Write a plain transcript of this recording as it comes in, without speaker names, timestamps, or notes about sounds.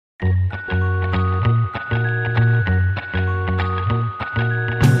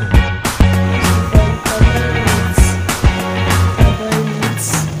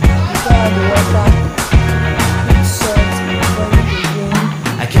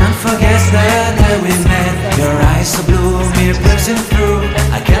So blue, me pressing through.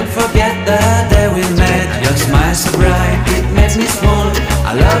 I can't forget the day we met. Your smile so bright, it makes me swoon.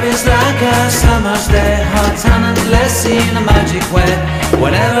 Our love is like a summer's day, hot and endless in a magic way.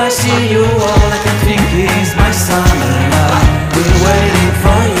 Whenever I see you, all I can think is my summer love. Been waiting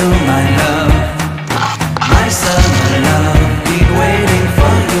for you, my love. My summer love. Been waiting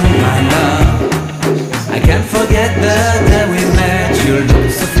for you, my love. I can't forget the day we met. You look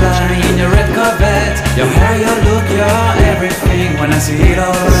so fly in your red Corvette. Your hair, your look, your everything. When I see it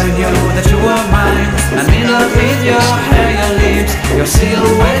all, I knew that you were mine. I'm in love with your hair, your lips, your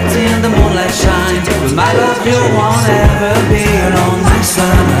silhouette in the moonlight shine. With my love you won't ever be alone. My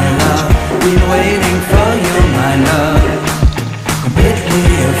summer love, been waiting for you, my love. Completely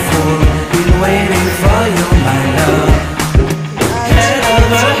a fool, been waiting for you, my love. Head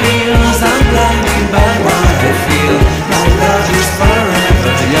over heels, I'm blinded by what I feel. My love is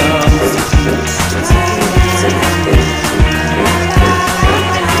forever yours.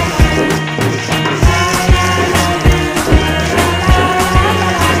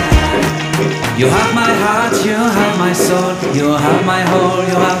 You have my heart, you have my soul, you have my whole,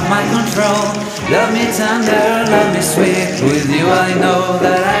 you have my control. Love me tender, love me sweet. With you I know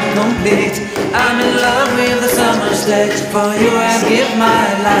that I'm complete. I'm in love with the summer's day. For you I give my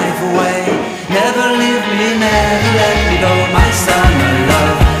life away. Never leave me, never let me go. My summer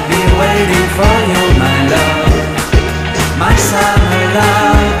love, been waiting for you, my love. My summer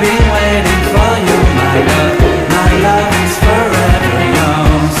love, been waiting for you, my love. My love is forever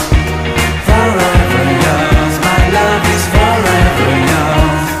yours. Forever yours, my love is forever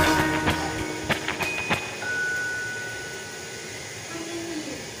yours.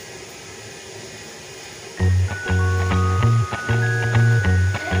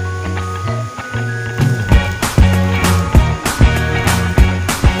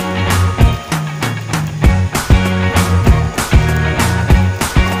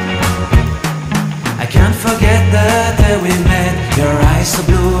 I can't forget the day we met. Your eyes so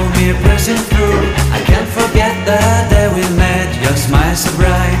blue, me pressing through. I can't forget the day we met. Your smile so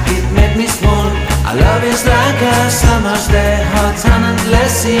bright, it made me swoon. Our love is like a summer's day, hot and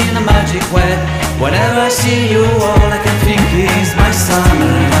endless in a magic way. Whenever I see you, all I can think is my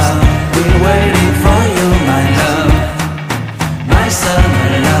summer love. Been waiting for you, my love. My summer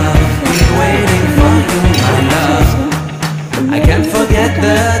love. Been waiting for you, my love. I can't forget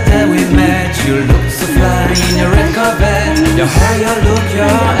the day we met. You look so fly in your red Corvette. Your hair, your look,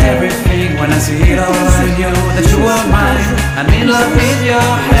 your everything. When I see it all, I knew that you were mine. I'm in love with your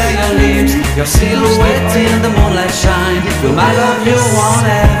hair, your lips, your silhouette in the moonlight shine. With my love you won't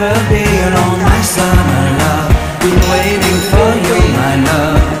ever be alone. My summer love, been waiting for you, my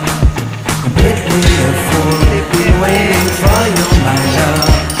love. Completely a fool, been waiting for you, my love.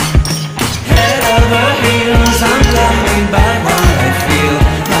 Head over heels, I'm blinded by what I feel.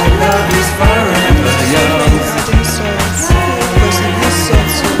 My love is forever yours.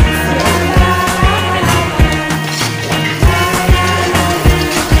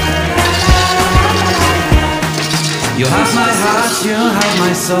 You have my heart, you have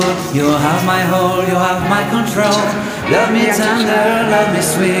my soul, you have my whole, you have my control. Love me tender, love me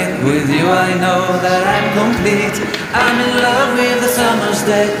sweet. With you I know that I'm complete. I'm in love with the summer's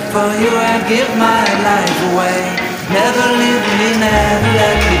day. For you I'd give my life away. Never leave me, never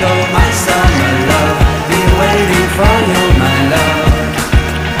let me go. My summer love, been waiting for you, my love.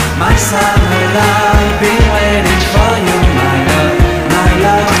 My summer love, been waiting for you, my love. My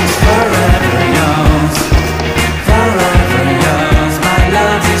love